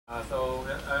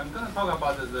to talk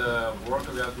about the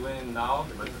work we are doing now.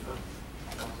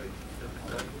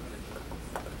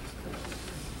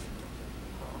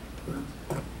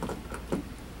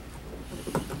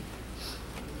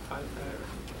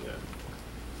 Yeah.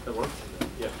 That works?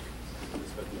 Yeah.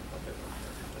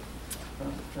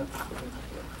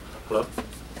 Hello?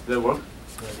 Does that work?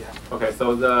 Yeah. Okay,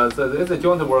 so this is a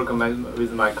joint work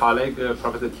with my colleague,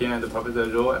 Professor Tian and Professor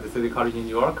Zhou at the City College in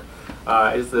New York.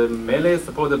 It's mainly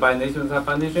supported by National Science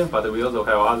Foundation, but we also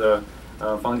have other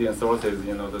funding sources,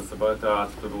 to support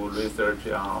us to do research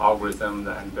on algorithms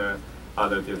and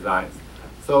other designs.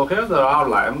 So here's the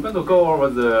outline. I'm going to go over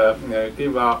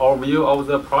give an overview of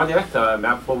the project,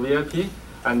 Map for VIP,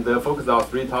 and focus on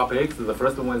 3 topics. The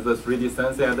first one is the 3D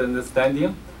sensing and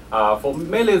understanding.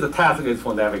 Mainly the task is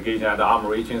for navigation and arm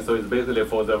reaching, so it's basically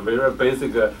for the very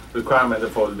basic requirement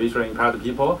for visually impaired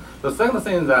people. The second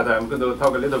thing is that I'm going to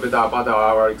talk a little bit about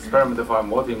our experiment for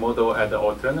multimodal and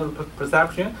alternative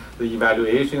perception, the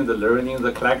evaluation, the learning,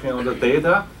 the collection of the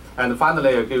data. And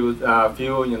finally, I'll give a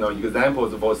few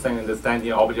examples for sensing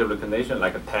understanding object recognition,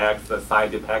 like text,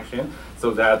 sign detection,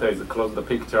 so that is close the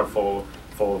picture for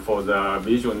the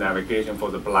visual navigation for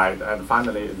the blind. And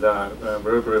finally, the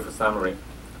very brief summary.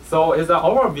 So it's an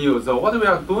overview. So what we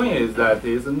are doing is that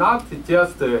it's not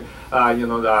just the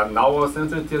novel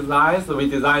sensor designs. We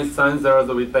design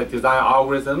sensors, we design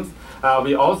algorithms.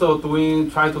 We also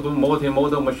try to do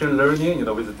multimodal machine learning,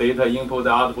 with data input,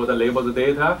 output, labeled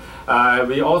data.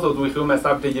 We also do human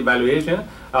subject evaluation.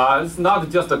 It's not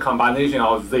just a combination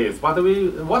of this. But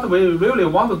what we really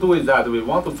want to do is that we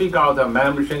want to figure out a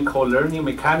man-machine co-learning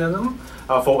mechanism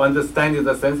for understanding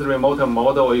the sensory motor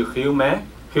model of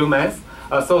humans.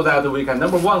 So that we can,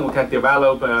 number one, we can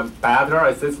develop better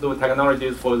assistive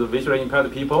technologies for the visually impaired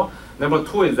people. Number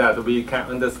two is that we can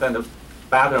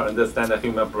better understand the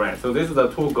human brain. So this is the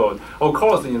 2 goals. Of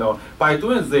course, by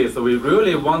doing this, we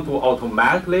really want to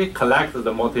automatically collect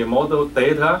the multimodal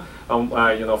data,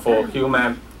 for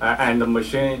human and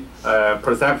machine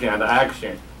perception and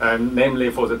action, namely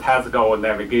for the task of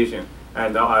navigation,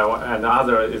 and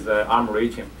other is arm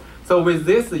reaching. So with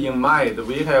this in mind,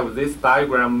 we have this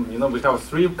diagram, we have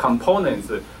 3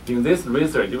 components in this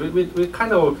research. We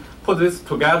kind of put this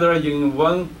together in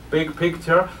one big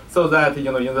picture so that,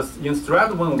 in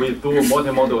straight when we do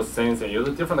multimodal sensing, use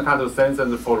different kinds of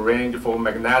sensors for range, for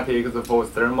magnetics, for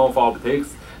thermal, for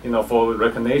optics, for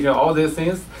recognition, all these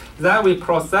things. Then we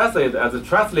process it as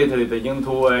translated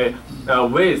into a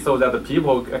way so that the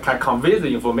people can convey the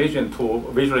information to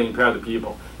visually impaired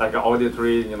people, like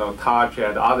auditory, touch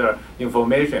and other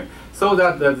information. So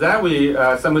that then we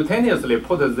simultaneously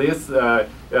put this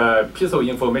piece of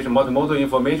information, multimodal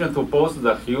information, to both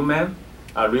the human,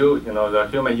 the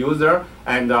human user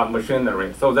and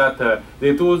machinery, so that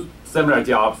they do similar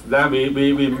jobs. Then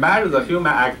we measure the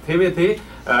human activity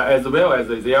as well as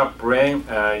their brain,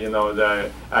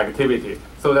 the activity,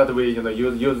 so that we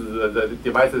use the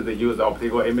devices that use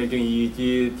optical imaging,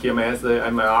 EEG, TMS,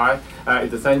 MRI,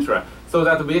 etc. So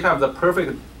that we have the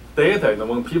perfect data.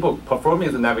 When people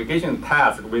performing the navigation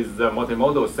task with the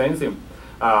multimodal sensing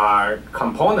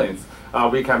components,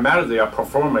 we can measure their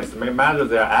performance, measure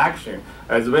their action,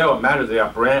 as well as measure their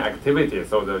brain activity,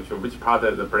 so which part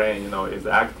of the brain is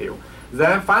active.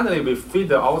 Then finally, we feed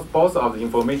both of the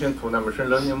information to the machine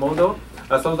learning model.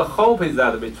 So the hope is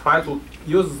that we try to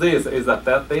use this as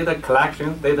a data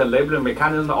collection, data labeling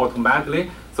mechanism automatically,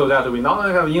 so that we not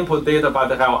only have input data, but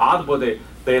have output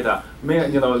data.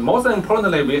 Most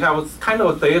importantly, we have kind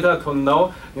of data to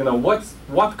know,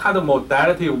 what kind of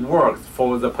modality works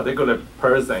for the particular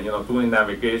person, doing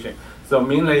navigation. So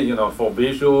mainly, for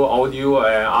visual, audio,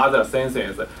 and other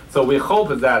senses. So we hope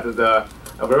that the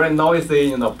very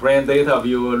noisy, brain data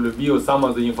will reveal some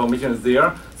of the information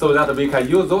there, so that we can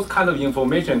use those kind of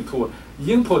information to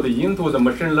input into the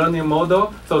machine learning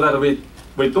model, so that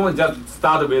we don't just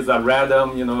start with a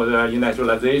random, the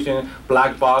initialization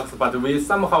black box, but we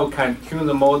somehow can tune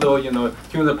the model,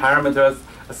 tune the parameters,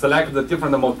 select the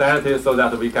different modalities, so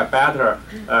that we can better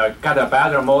get a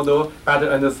better model, better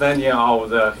understanding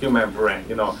of the human brain,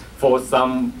 for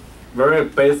some very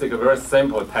basic, very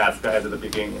simple task at the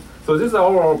beginning. So this is the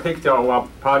overall picture of our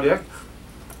project.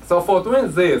 So for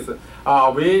doing this,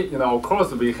 we, of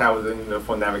course, we have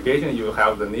for navigation, you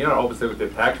have the near obstacle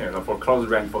detection for close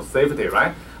range for safety,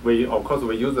 right? Of course,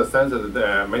 we use the sensors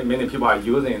that many people are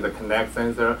using, the Connect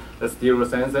sensor, the stereo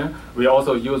sensor. We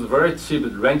also use very cheap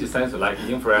range sensor, like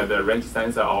infrared range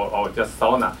sensor or just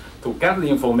sonar, to get the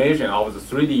information of the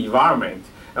 3D environment.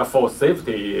 for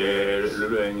safety,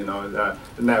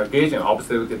 navigation,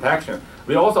 obstacle detection.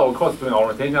 We also, of course, doing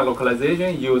orientation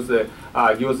localization, use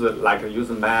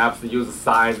maps, use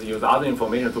signs, use other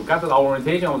information to get the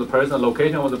orientation of the person,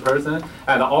 location of the person,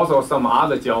 and also some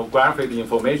other geographic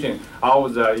information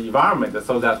of the environment,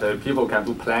 so that people can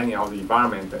do planning of the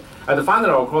environment. And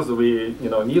finally, of course, we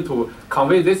need to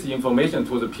convey this information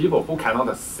to the people who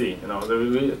cannot see.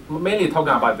 We mainly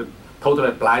talking about the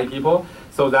totally blind people,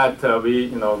 so that we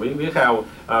have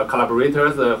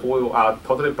collaborators who are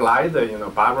totally blind.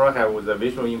 Barbara has the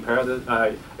visual impaired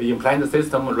implant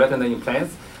system, retina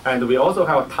implants, and we also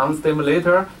have tongue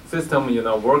stimulator system,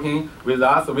 working with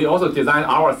us. We also design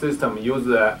our system. Use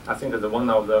I think one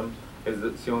of them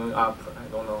is showing up.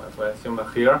 I don't know if I show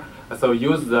here. So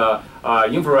use the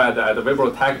infrared and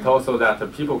vibrotactile so that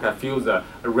people can feel the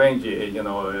range,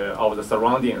 of the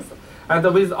surroundings. And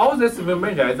with all this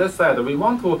information, as I said, we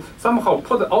want to somehow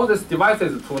put all these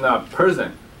devices to the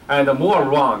person and move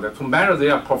around to measure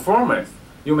their performance.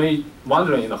 You may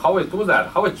wondering, how we do that,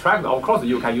 how we track. Of course,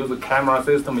 you can use a camera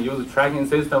system, use a tracking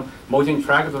system, motion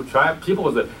track to track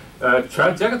people's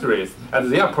trajectories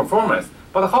and their performance.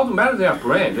 But how to measure their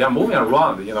brain? They are moving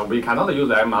around. We cannot use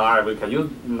MRI. We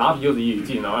can not use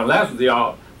EEG, unless they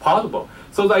are possible.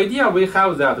 So the idea we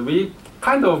have that we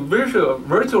kind of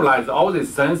virtualize all these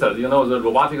sensors. The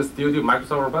robotic studio,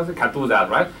 Microsoft Robotics can do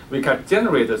that, right? We can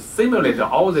simulate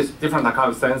all these different kind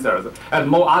of sensors and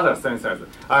more other sensors.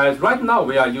 Right now,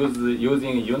 we are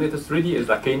using Unit 3D as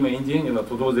a game engine,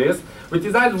 to do this. We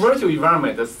design virtual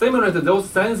environment, simulate those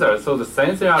sensors, so the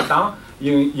sensors are done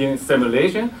in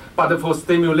simulation, but for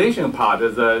stimulation part,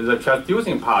 the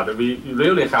transducing part, we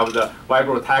really have the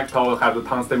vibrotactile, have the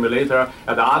tongue stimulator,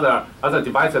 and other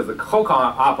devices hook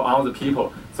up on the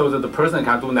people, so that the person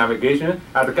can do navigation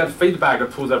and get feedback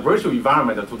to the virtual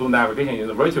environment to do navigation in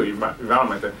the virtual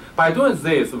environment. By doing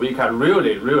this, we can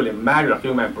really measure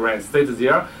human brain state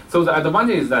there. So the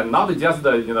advantage is that not just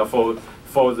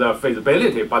for the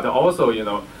feasibility, but also,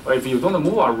 if you don't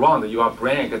move around, your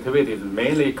brain activity is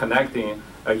mainly connecting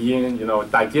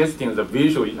digesting the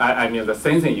visual, the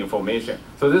sensing information.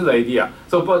 So this is the idea.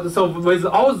 So with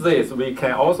all this, we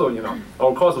can also,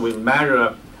 of course, we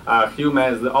measure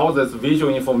humans, all this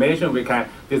visual information. We can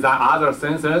design other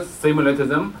sensors, simulate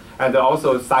them, and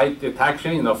also sight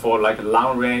detection, for like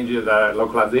long range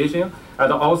localization.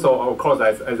 And also, of course,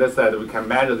 as I said, we can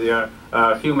measure their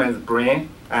human's brain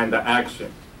and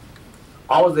action.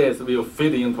 All this will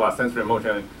fit into a sensory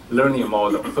motion learning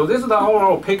model. So this is the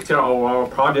overall picture of our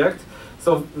project.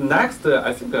 So next,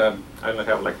 I think I only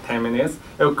have like 10 minutes.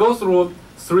 I'll go through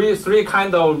three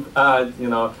kind of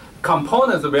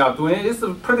components we are doing. It's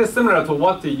pretty similar to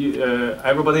what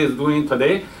everybody is doing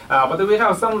today, but we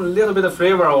have some little bit of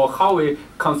flavor of how we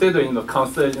consider,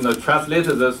 translate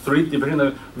the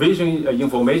 3D vision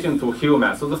information to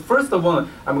human. So the first one,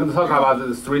 I'm going to talk about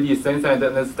the 3D sensing and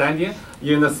understanding,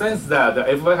 in the sense that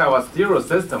if we have a stereo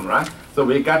system, right? So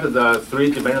we get the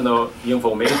three-dimensional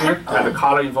information and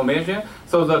color information.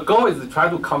 So the goal is to try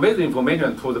to convey the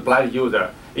information to the blind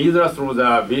user, either through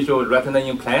the visual retina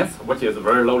implants, which is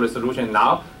very low resolution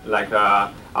now, like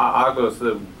Argos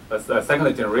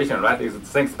second generation, right? It's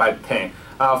 6x10.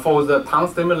 For the tongue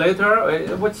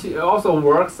stimulator, which also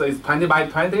works, is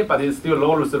 20x20, but it's still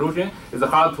low resolution. It's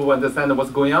hard to understand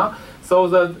what's going on. So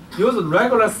use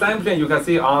regular sampling. You can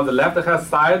see on the left-hand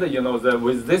side,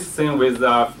 with this thing, with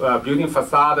building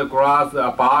facade, grass,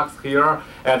 a box here,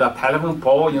 and a telephone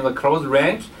pole in the close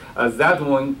range. That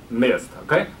one missed.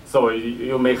 Okay, so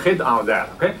you may hit on that.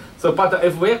 Okay, so but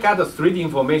if we get the 3D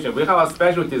information, we have a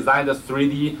special designed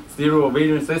 3D stereo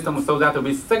vision system, so that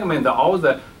we segment all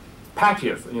the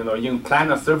patches, in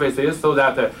planar surfaces, so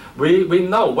that we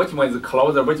know which one is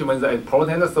closer, which one is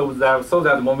important, so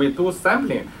that when we do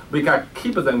sampling, we can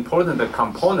keep the important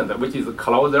component, which is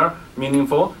closer,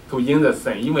 meaningful, to in the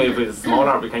scene. Even if it's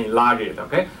smaller, we can enlarge it.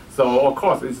 Okay. So of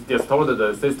course it's distorted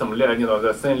the system,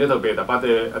 the scene a little bit, but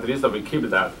at least we keep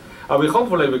that.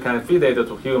 Hopefully we can feed it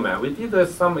to human. We did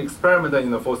some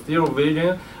experiment, for stereo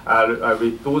vision.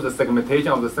 We do the segmentation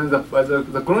of the sensor.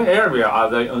 The green area are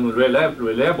the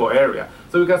unreliable area.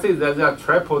 So you can see there's a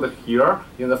tripod here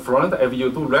in the front. If you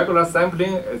do regular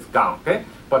sampling, it's gone. Okay.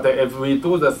 But if we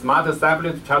do the smart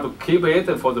sampling to try to keep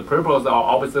it for the purpose of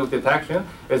obstacle detection,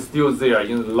 it's still there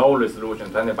in low resolution,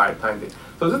 20x20.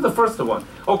 So this is the first one.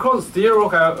 Of course, stereo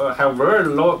have very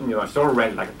low, short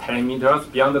range, like 10 meters,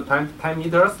 beyond the 10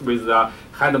 meters, with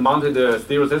hand-mounted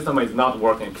stereo system is not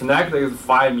working. Connect is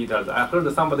 5 meters. I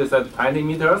heard somebody said 20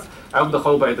 meters. I would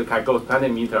hope it can go 20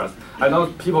 meters. I know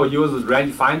people use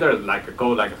rangefinder go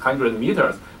like 100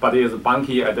 meters, but it's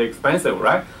bulky and expensive,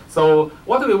 right? So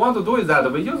what we want to do is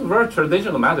that we use very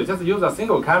traditional method. Just use a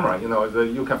single camera.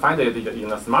 You can find it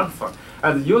in a smartphone,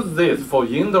 and use this for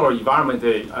indoor environment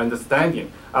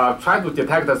understanding. Try to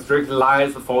detect the street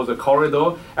lights for the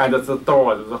corridor and the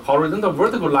doors, the horizontal,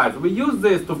 vertical lights. We use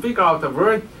this to figure out a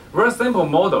very, very simple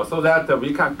model so that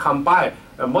we can combine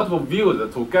multiple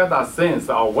views to get a sense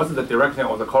of what's the direction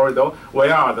of the corridor,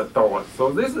 where are the doors.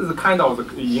 So this is kind of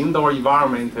the indoor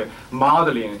environment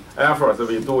modeling efforts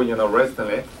we do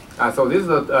recently. So this is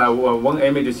one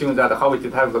image showing that how we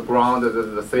detect the ground,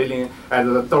 the ceiling,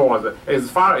 and the doors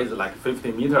as far as like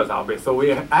 50 meters away. So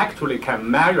we actually can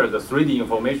measure the 3D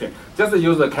information. Just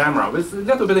use the camera with a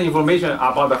little bit of information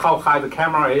about how high the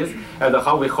camera is and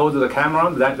how we hold the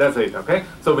camera. That's it. Okay.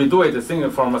 So we do it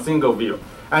from a single view.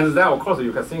 And then, of course,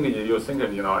 you can think,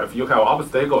 if you have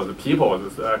obstacles, people,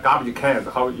 garbage cans,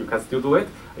 how you can still do it?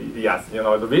 Yes,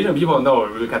 the vision people know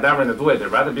we can definitely do it,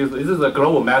 right? Because this is a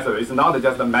global method. It's not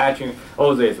just matching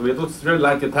all this. We do street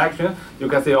light detection. You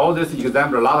can see all this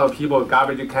example. A lot of people,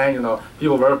 garbage can,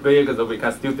 people very big, so we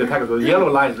can still detect the yellow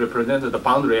lines represent the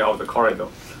boundary of the corridor.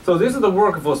 So this is the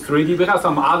work for 3D. We have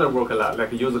some other work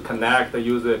like use Connect,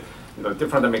 use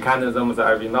different mechanisms.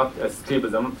 I will not skip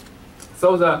them.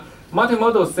 So the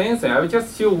multimodal sensing, I will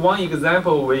just show one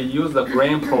example. We use the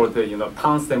BrainPort,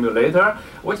 tongue simulator,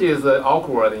 which is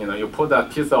awkward. You put a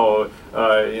piece of,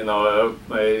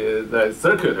 the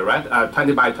circuit, right?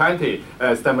 20 by 20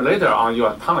 stimulator on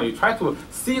your tongue. You try to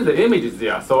see the images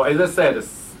there. So as I said,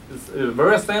 it's a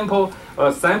very simple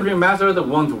sampling method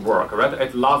won't work, right?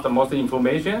 It lost most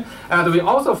information. And we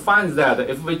also find that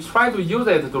if we try to use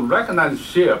it to recognize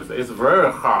shapes, it's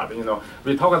very hard.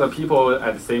 We talk to people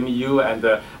at CMU and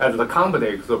at the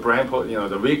company, so BrainPort,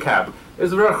 the recap,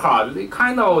 it's very hard. They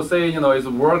kind of say, it's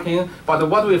working, but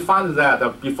what we find is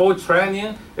that before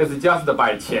training, it's just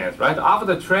by chance, right?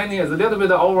 After training, it's a little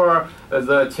bit over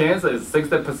the chance is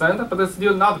 60%, but it's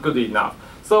still not good enough.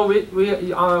 So we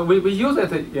use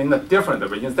it in a different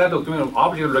way. Instead of doing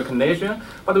object recognition,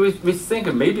 but we think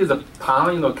maybe the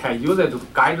tongue can use it to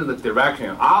guide the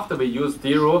direction. After we use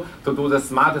stereo to do the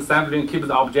smart sampling, keep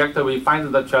the object, we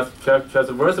find the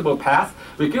traversable path.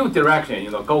 We give direction,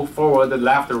 go forward,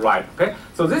 left, right. Okay.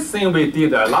 So this thing we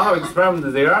did a lot of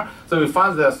experiments there. So we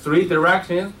found the 3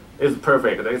 directions is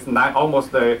perfect. It's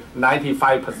almost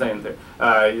 95%,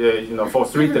 for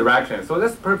 3 directions. So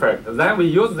that's perfect. Then we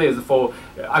use this for,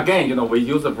 again, we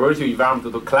use the virtual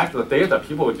environment to collect the data.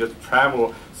 People just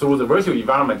travel through the virtual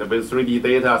environment with 3D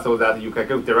data so that you can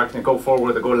give direction, go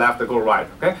forward, go left, go right.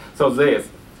 Okay. So this.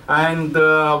 And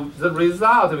the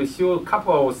result, we show a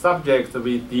couple of subjects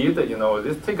we did.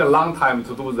 This take a long time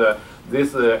to do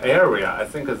this area. I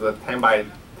think it's a 10 by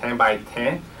 10 by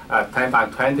 10, 10 by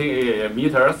 20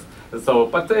 meters. So,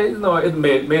 but it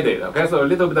made it. Okay, so a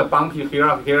little bit of bumpy here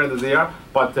and there,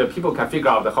 but people can figure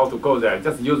out how to go there.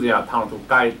 Just use their tongue to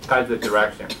guide the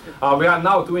direction. We are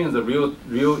now doing the real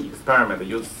experiment.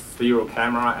 Use stereo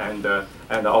camera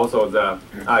and also the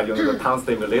the tongue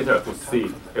stimulator to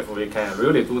see if we can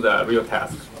really do the real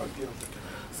test.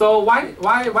 So why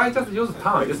just use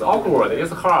tongue? It's awkward.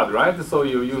 It's hard, right? So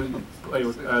you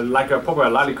like a proper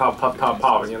lollipop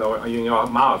pop, in your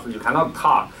mouth. You cannot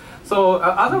talk. So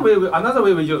another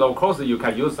way we use, of course, you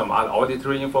can use some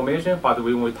auditory information, but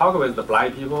when we talk with the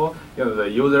blind people, the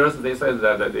users, they say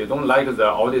that they don't like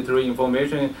the auditory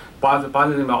information,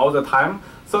 bothers them all the time.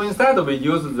 So instead, we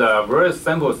use the very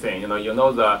simple thing,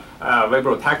 the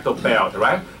vibrotactile belt,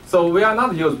 right? So we are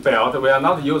not use belt, we are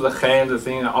not use hand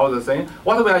thing, all the thing.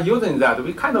 What we are using is that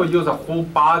we kind of use a whole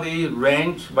body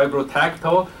range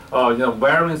vibrotactile,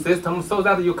 wearing system, so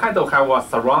that you kind of have a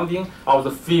surrounding of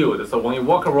the field. So when you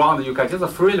walk around, you can just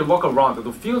freely walk around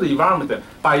to feel the environment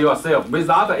by yourself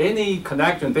without any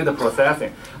connection data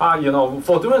processing.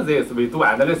 For doing this, we do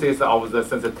analysis of the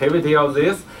sensitivity of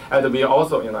this, and we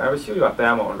also, I will show you a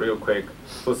demo real quick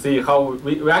to see how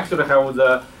we actually have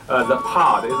the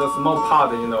pod. It's a small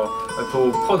pod,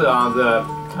 to put on the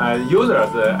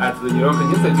users at the New York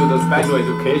Institute of Special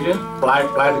Education,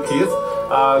 blind kids.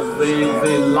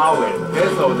 They love it. Okay,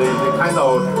 so they kind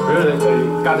of really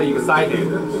got excited.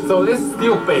 So it's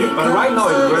still big, but right now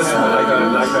it's really like a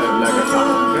shot.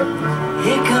 Okay.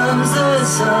 Here comes the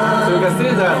sun. So you can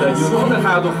see that you don't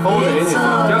have to hold anything.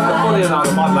 Just hold it on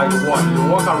the mouth like one. You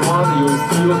walk around, you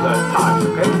feel the touch.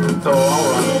 Okay. So all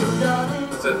right.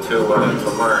 To learn. To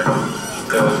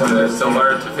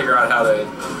learn to figure out how to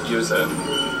use it.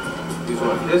 This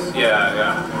one. This?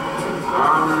 Yeah.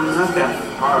 Not that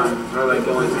hard. Or like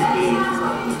only took me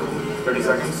 30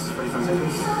 seconds, 45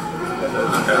 seconds.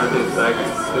 30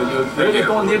 seconds. So you really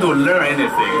don't need to learn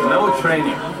anything. No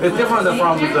training. It's different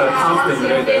from the constant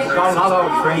stimulator. It's got a lot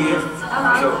of training.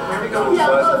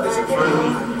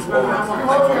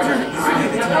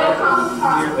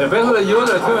 Basically, the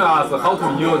user telling us how to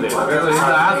use it. Basically, he's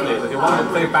an athlete. He wants to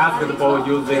play basketball,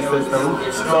 use this system.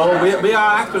 So we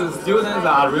are actually students that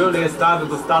are really started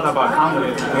to start up a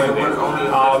company doing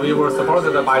this. We were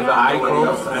supported by the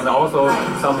iCorps and also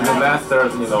some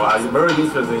investors, are very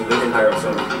interested in this kind of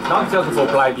thing. Not just for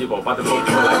blind people, but for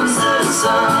people like me.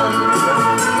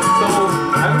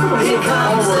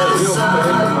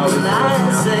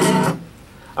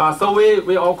 So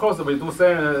we of course we do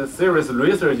serious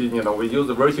research. We use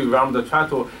the virtual environment to try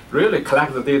to really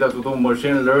collect the data to do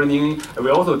machine learning. We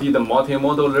also did the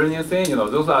multimodal learning thing.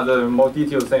 Those are the more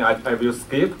detailed thing I will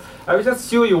skip. I will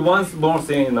just show you one more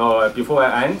thing. Before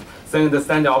I end. Saying the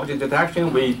standard object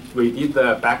detection, we did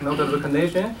the backnode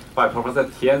recognition by Professor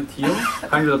Tian's team,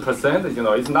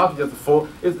 100%. It's not just full.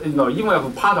 Even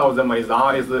if part of them is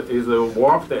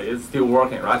warped, it's still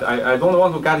working, right? I don't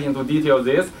want to get into detail of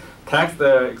this. Text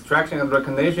extraction and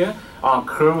recognition,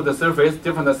 curved surface,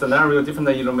 different scenario, different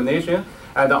illumination,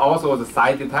 and also the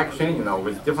side detection,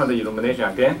 with different illumination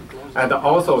again, and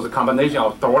also the combination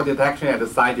of door detection and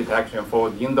side detection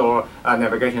for indoor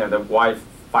navigation and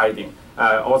Wi-Fi.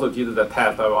 Also did the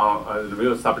test on the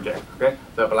real subject, okay,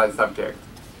 the blind subject.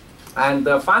 And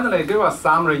finally, give a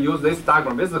summary, use this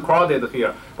diagram. This is crowded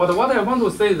here. But what I want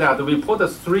to say is that we put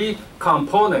 3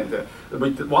 components.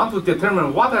 We want to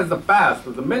determine what is the best,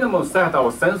 the minimum set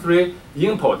of sensory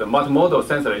input, multimodal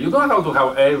sensory. You don't have to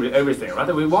have everything,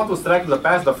 right? We want to select the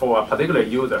best for a particular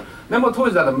user. Number 2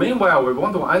 is that meanwhile, we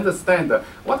want to understand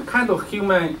what kind of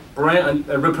human brain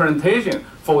representation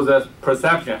for the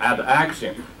perception and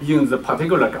action in the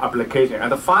particular application.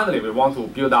 And finally, we want to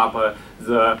build up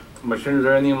the machine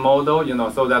learning model,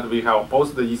 so that we have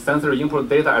both the sensory input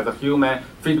data as a human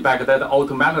feedback that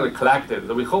automatically collected.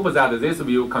 So we hope that this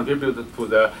will contribute to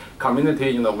the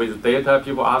community, with data.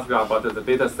 People ask about the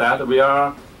data set. We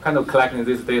are kind of collecting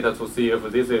this data to see if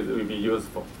this will be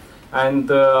useful. And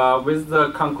with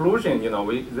the conclusion,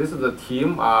 this is the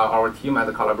team, our team and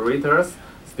the collaborators,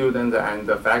 students and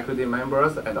the faculty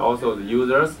members, and also the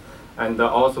users, and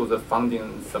also the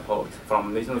funding support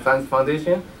from National Science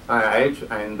Foundation,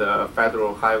 NIH, and the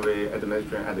Federal Highway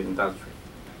Administration and Industry.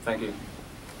 Thank you.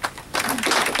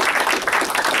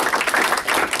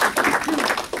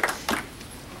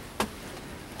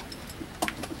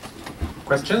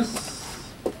 Questions?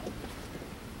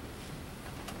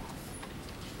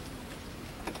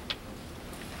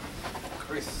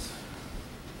 Chris.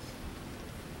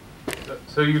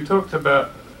 So you talked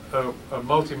about a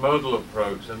multimodal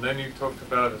approach, and then you talked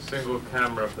about a single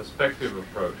camera perspective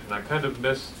approach, and I kind of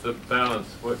missed the balance.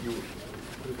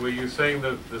 Were you saying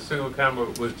that the single camera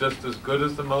was just as good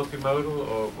as the multimodal,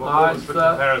 or what was the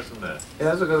comparison there? Yeah,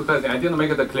 that's a good question. I didn't make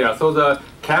it clear. So the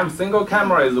single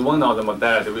camera is one of the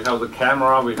modalities. We have the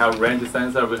camera, we have range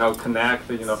sensor, we have connect,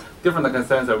 different kind of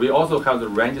sensor. We also have the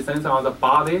range sensor on the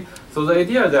body. So the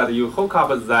idea is that you hook up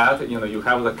that, you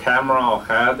have the camera or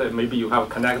head, maybe you have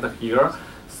connector here.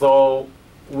 So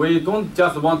we don't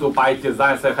just want to by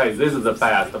design say, hey, this is the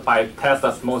best, by test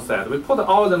a small set. We put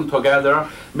all of them together,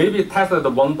 maybe test it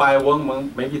one by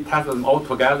one, maybe test them all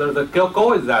together. The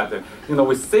goal is that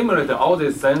we simulate all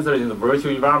these sensors in the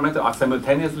virtual environment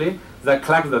simultaneously, that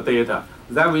collect the data.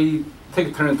 Then we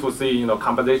take turn to see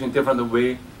composition different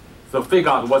way, so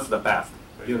figure out what's the best.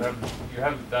 You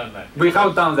haven't done that. We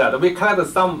have done that. We collect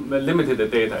some limited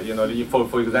data.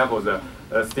 For example, the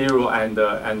stereo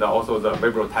and also the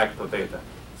vibrotactile data.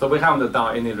 So we haven't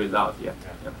done any results yet.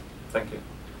 Yeah. Thank you.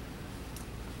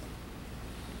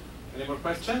 Any more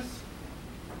questions?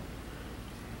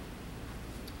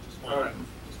 Just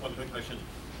one quick question.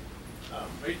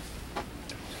 Wait.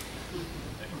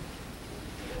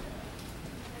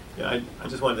 Yeah, I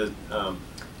just wanted to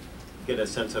get a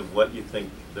sense of what you think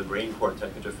the brain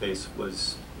cortex interface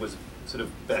was sort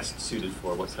of best suited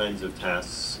for. What kinds of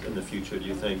tasks in the future do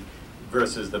you think,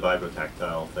 versus the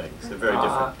vibrotactile things? They're very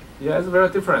different. Yeah, it's very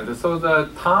different. So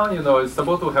the tongue, is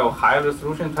supposed to have high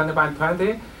resolution, 20 by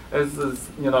 20. It's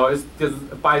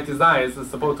just by design, it's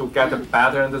supposed to get a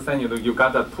better understanding. You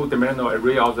got a 2-dimensional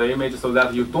array of the image, so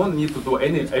that you don't need to do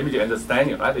any image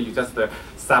understanding, right? You just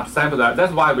subsample that.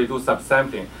 That's why we do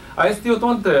subsampling. I still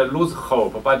don't lose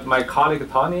hope, but my colleague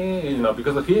Tony,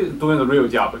 because he's doing the real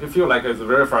job, he feels like he's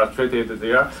very frustrated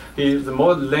there. He's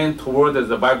more leaned toward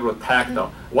the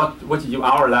vibrotactile, what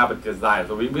our lab design.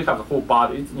 So we have the whole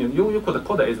body. You could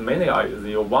put as many as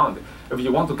you want. if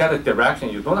you want to get a direction,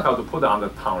 you don't have to put on the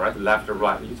tongue, right, left or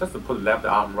right. You just put left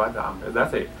arm, right arm.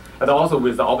 That's it. And also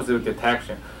with the opposite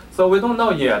detection. So we don't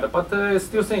know yet, but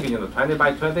still thinking, 20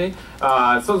 by 20.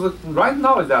 Right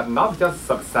now is that not just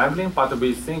subsampling, but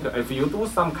we think if you do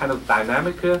some kind of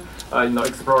dynamic,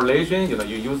 exploration,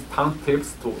 you use tongue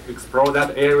tips to explore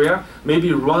that area.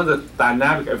 Maybe run the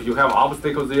dynamic. If you have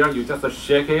obstacles there, you just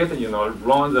shake it,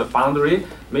 run the boundary.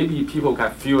 Maybe people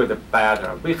can feel it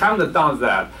better. We haven't done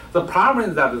that. The problem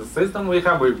is that the system we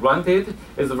run it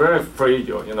is very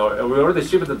fragile. We already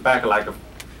shipped it back like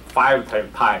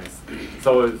 5 times.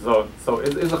 So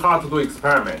it's hard to do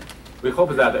experiment. We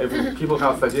hope that if people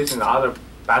have suggestions other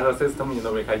better system,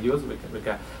 we can use, we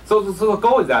can. So the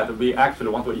goal is that we actually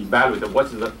want to evaluate what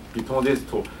is between these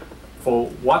two, for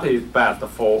what is best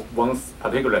for one's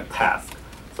particular task.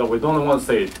 So we don't want to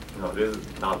say, this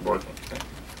is not working. Okay.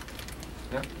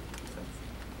 Yeah.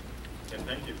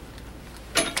 Thank you.